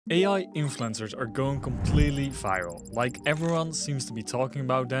AI influencers are going completely viral. Like everyone seems to be talking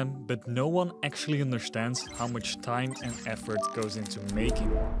about them, but no one actually understands how much time and effort goes into making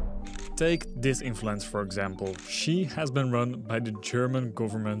one. Take this influencer for example. She has been run by the German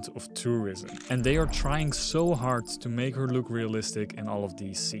government of tourism, and they are trying so hard to make her look realistic in all of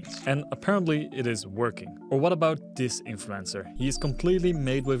these scenes. And apparently it is working. Or what about this influencer? He is completely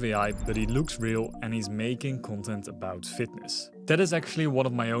made with AI, but he looks real and he's making content about fitness. That is actually one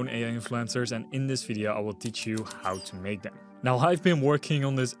of my own AI influencers, and in this video I will teach you how to make them. Now, I've been working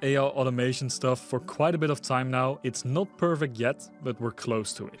on this AI automation stuff for quite a bit of time now. It's not perfect yet, but we're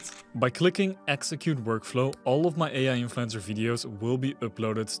close to it. By clicking execute workflow, all of my AI influencer videos will be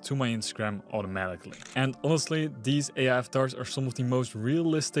uploaded to my Instagram automatically. And honestly, these AI avatars are some of the most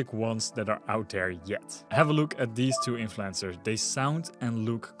realistic ones that are out there yet. Have a look at these two influencers. They sound and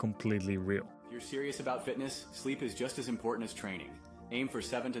look completely real. If you're serious about fitness, sleep is just as important as training. Aim for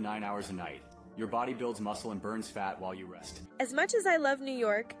 7 to 9 hours a night. Your body builds muscle and burns fat while you rest. As much as I love New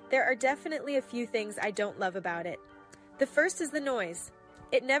York, there are definitely a few things I don't love about it. The first is the noise.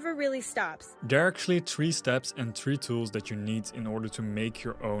 It never really stops. There are actually 3 steps and 3 tools that you need in order to make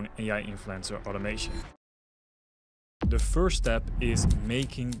your own AI influencer automation. The first step is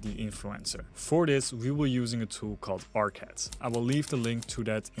making the influencer. For this, we will be using a tool called ArcAds. I will leave the link to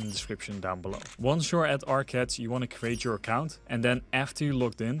that in the description down below. Once you're at ArcAds, you want to create your account, and then after you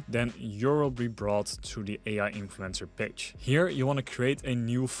logged in, then you will be brought to the AI influencer page. Here, you want to create a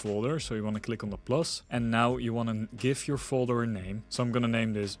new folder, so you want to click on the plus, and now you want to give your folder a name. So I'm going to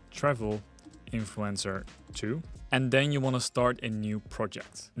name this Travel Influencer 2. And then you want to start a new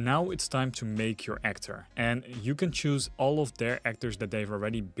project. Now it's time to make your actor, and you can choose all of their actors that they've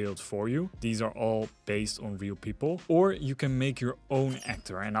already built for you. These are all based on real people, or you can make your own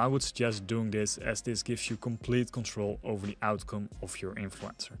actor, and I would suggest doing this as this gives you complete control over the outcome of your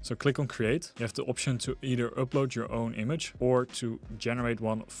influencer. So click on create. You have the option to either upload your own image or to generate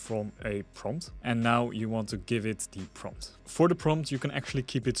one from a prompt, and now you want to give it the prompt. For the prompt, you can actually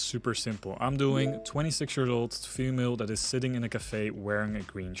keep it super simple. I'm doing 26 years old female that is sitting in a cafe wearing a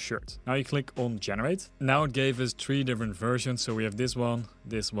green shirt. Now you click on generate. Now it gave us 3 different versions. So we have this one,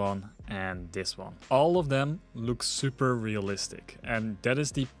 and this one. All of them look super realistic, and that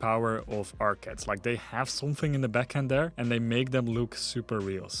is the power of ArcAds. Like they have something in the backend there and they make them look super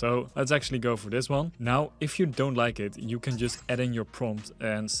real. So let's actually go for this one. Now, if you don't like it, you can just add in your prompt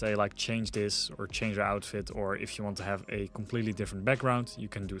and say like change this or change your outfit, or if you want to have a completely different background, you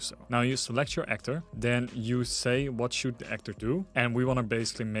can do so. Now you select your actor, then you say what should the actor do, and we want to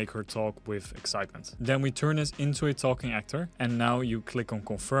basically make her talk with excitement. Then we turn this into a talking actor, and now you click on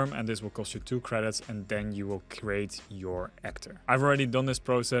confirm, and this will cost you 2 credits, and then you will create your actor. I've already done this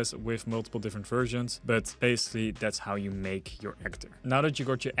process with multiple different versions, but basically that's how you make your actor. Now that you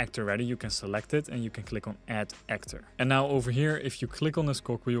got your actor ready, you can select it and you can click on add actor. And now over here, if you click on this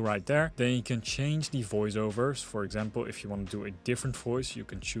cogwheel right there, then you can change the voiceovers. For example, if you want to do a different voice, you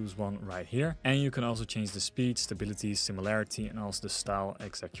can choose one right here, and you can also change the speed, stability, similarity, and also the style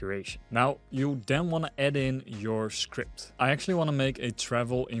exaggeration. Now you then want to add in your script. I actually want to make a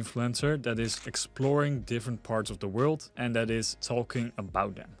travel influencer that is exploring different parts of the world and that is talking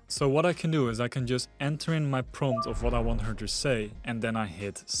about them. So what I can do is I can just enter in my prompt of what I want her to say, and then I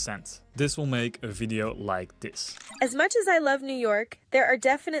hit send. This will make a video like this. As much as I love New York, there are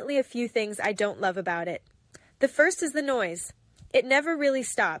definitely a few things I don't love about it. The first is the noise. It never really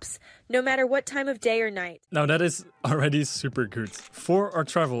stops, no matter what time of day or night. Now that is already super good. For our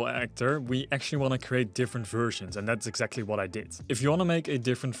travel actor, we actually want to create different versions, and that's exactly what I did. If you want to make a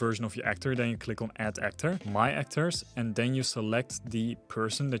different version of your actor, then you click on add actor, my actors, and then you select the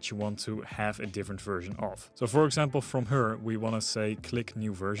person that you want to have a different version of. So for example, from her, we want to say click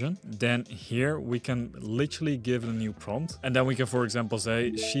new version. Then here we can literally give it a new prompt, and then we can, for example,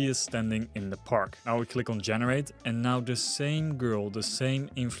 say she is standing in the park. Now we click on generate, and now the same girl, the same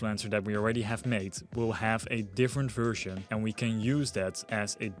influencer that we already have made, will have a different version, and we can use that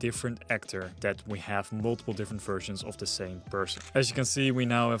as a different actor that we have multiple different versions of the same person. As you can see, we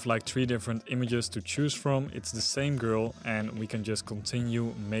now have like 3 different images to choose from. It's the same girl, and we can just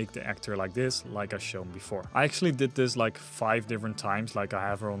continue make the actor like this, like I've shown before. I actually did this like 5 different times. Like I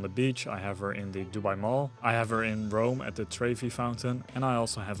have her on the beach, I have her in the Dubai Mall, I have her in Rome at the Trevi fountain, and I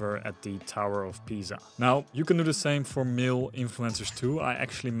also have her at the Tower of Pisa. Now you can do the same for male influencers influencers too, I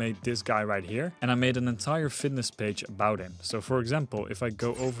actually made this guy right here, and I made an entire fitness page about him. So for example, if I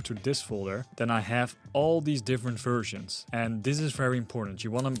go over to this folder, then I have all these different versions. And this is very important.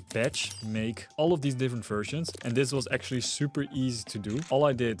 You want to batch make all of these different versions. And this was actually super easy to do. All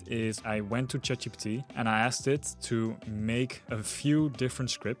I did is I went to ChatGPT and I asked it to make a few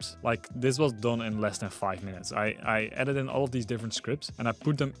different scripts. Like this was done in less than 5 minutes. I added in all of these different scripts and I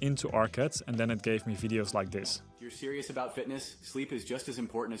put them into ARCADS, and then it gave me videos like this. If you're serious about fitness, sleep is just as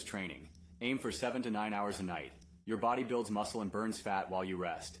important as training. Aim for 7 to 9 hours a night. Your body builds muscle and burns fat while you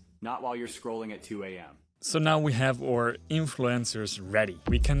rest, not while you're scrolling at 2 a.m. So now we have our influencers ready.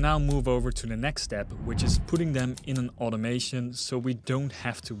 We can now move over to the next step, which is putting them in an automation so we don't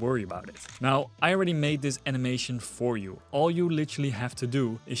have to worry about it. Now, I already made this animation for you. All you literally have to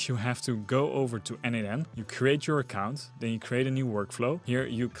do is you have to go over to N8n, you create your account, then you create a new workflow. Here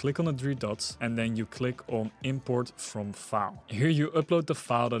you click on the 3 dots and then you click on import from file. Here you upload the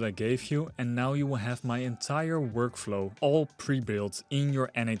file that I gave you, and now you will have my entire workflow all pre-built in your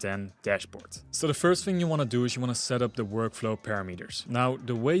N8n dashboard. So the first thing you want to do is you want to set up the workflow parameters. Now,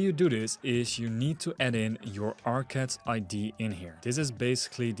 the way you do this is you need to add in your ARCADS ID in here. This is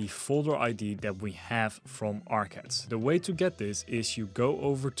basically the folder ID that we have from ARCADS. The way to get this is you go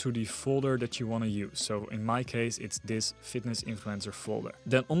over to the folder that you want to use. So in my case, it's this fitness influencer folder.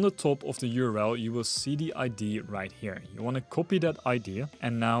 Then on the top of the URL, you will see the ID right here. You want to copy that ID,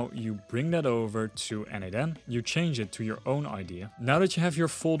 and now you bring that over to N8n. You change it to your own ID. Now that you have your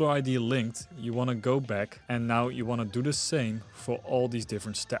folder ID linked, you want to go back, and now you want to do the same for all these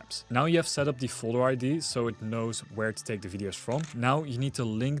different steps. Now you have set up the folder ID so it knows where to take the videos from. Now you need to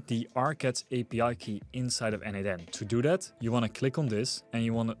link the ARCADS API key inside of N8n. To do that, you want to click on this and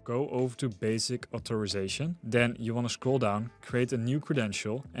you want to go over to basic authorization. Then you want to scroll down, create a new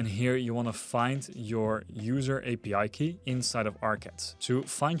credential, and here you want to find your user API key inside of ARCADS. To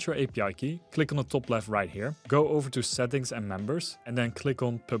find your API key, click on the top left right here, go over to settings and members, and then click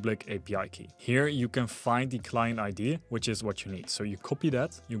on public API key. Here you can find the client ID, which is what you need. So you copy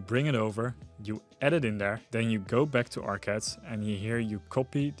that, you bring it over, you add it in there, then you go back to ARCADS, and here you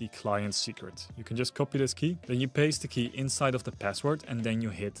copy the client secret. You can just copy this key, then you paste the key inside of the password, and then you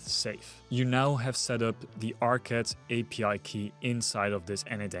hit save. You now have set up the ARCADS API key inside of this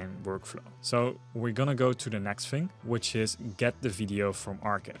N8n workflow. So we're gonna go to the next thing, which is get the video from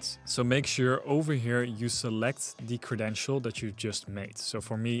ARCADS. So make sure over here you select the credential that you just made. So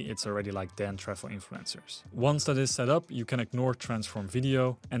for me, it's already like Dan Travel Influencers. Once that is set up, you can ignore transform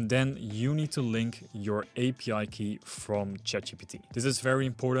video, and then you need to link your API key from ChatGPT. This is very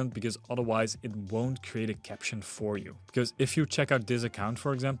important because otherwise it won't create a caption for you. Because if you check out this account,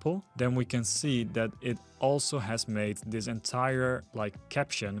 for example, then we can see that it also has made this entire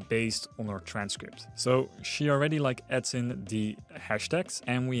caption based on our transcript. So she already adds in the hashtags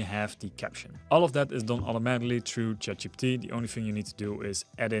and we have the caption. All of that is done automatically through ChatGPT. The only thing you need to do is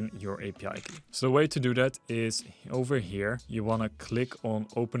add in your API key. So the way to do that is over here, you want to click on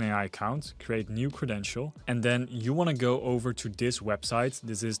OpenAI account, create new credential, and then you want to go over to this website.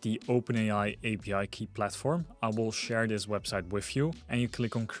 This is the OpenAI API key platform. I will share this website with you, and you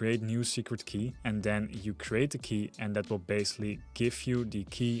click on create new secret key, and then you create the key, and that will basically give you the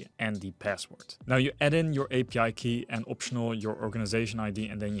key and the password. Now you add in your API key and optional your organization ID,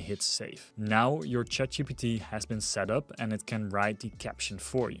 and then you hit save. Now your ChatGPT has been set up and it can write the caption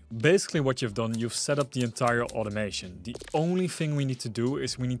for you. Basically what you've done, you've set up the entire automation. The only thing we need to do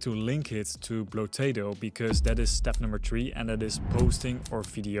is we need to link it to Blotato, because that is step number 3, and that is posting our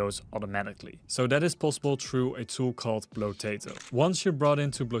videos automatically. So that is possible through a tool called Blotato. Once you're brought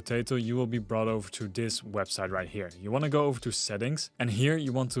into Blotato, you will be brought over to this website right here. You want to go over to settings, and here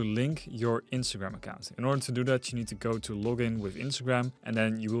you want to link your Instagram account. In order to do that, you need to go to login with Instagram, and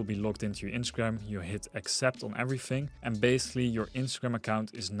then you will be logged into your Instagram. You hit accept on everything, and basically your Instagram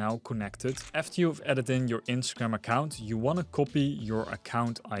account is now connected. After you've added in your Instagram account, you want to copy your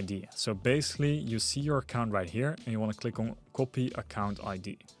account ID. So basically you see your account right here, and you want to click on copy account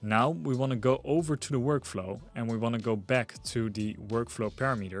ID. Now we want to go over to the workflow, and we want to go back to the workflow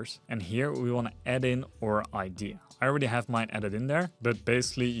parameters, and here we want to add in our ID. I already have mine added in there, but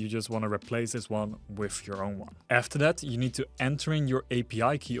basically you just want to replace this one with your own one. After that, you need to enter in your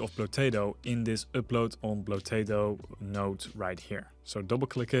API key of Blotato in this upload on Blotato node right here. So double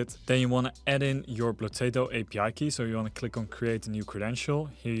click it. Then you want to add in your Blotato API key. So you want to click on create a new credential.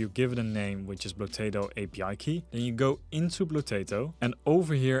 Here you give it a name, which is Blotato API key. Then you go into Blotato, and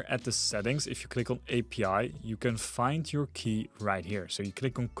over here at the settings, if you click on API, you can find your key right here. So you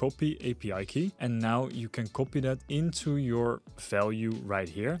click on copy API key, and now you can copy that into your value right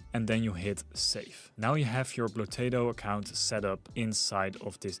here, and then you hit save. Now you have your Blotato account set up inside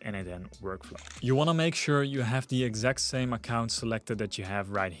of this N8n workflow. You want to make sure you have the exact same account selected that you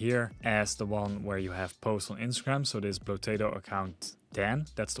have right here as the one where you have posts on Instagram. So this Blotato account Dan,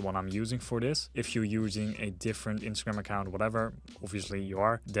 that's the one I'm using for this. If you're using a different Instagram account, whatever, obviously you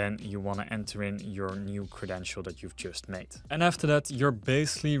are, then you want to enter in your new credential that you've just made. And after that, you're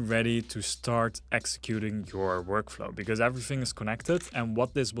basically ready to start executing your workflow because everything is connected. And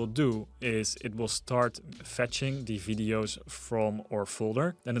what this will do is it will start fetching the videos from our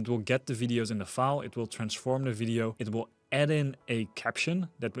folder. Then it will get the videos in the file. It will transform the video. It will add in a caption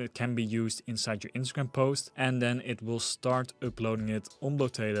that can be used inside your Instagram post, and then it will start uploading it on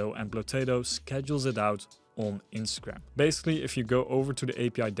Blotato, and Blotato schedules it out on Instagram. Basically, if you go over to the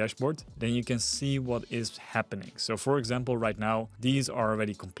API dashboard, then you can see what is happening. So for example, right now, these are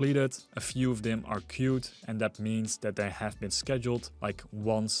already completed. A few of them are queued, and that means that they have been scheduled like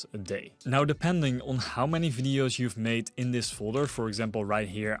once a day. Now, depending on how many videos you've made in this folder, for example, right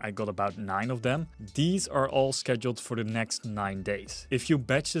here, I got about 9 of them. These are all scheduled for the next 9 days. If you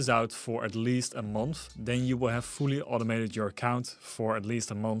batch this out for at least a month, then you will have fully automated your account for at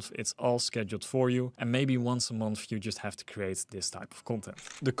least a month. It's all scheduled for you, and maybe once a month you just have to create this type of content.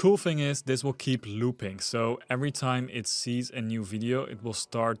 The cool thing is this will keep looping. So every time it sees a new video, it will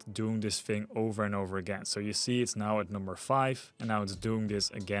start doing this thing over and over again. So you see it's now at number 5, and now it's doing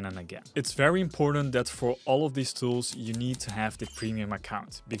this again and again. It's very important that for all of these tools, you need to have the premium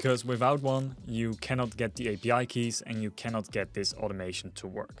account, because without one, you cannot get the API keys and you cannot get this automation to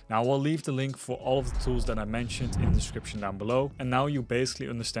work. Now I'll leave the link for all of the tools that I mentioned in the description down below. And now you basically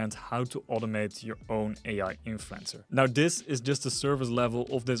understand how to automate your own AI influencer. Now this is just the surface level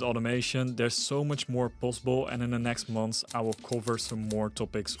of this automation. There's so much more possible, and in the next months I will cover some more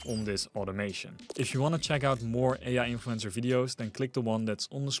topics on this automation. If you want to check out more AI influencer videos, then click the one that's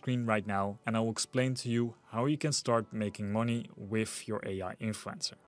on the screen right now, and I will explain to you how you can start making money with your AI influencer.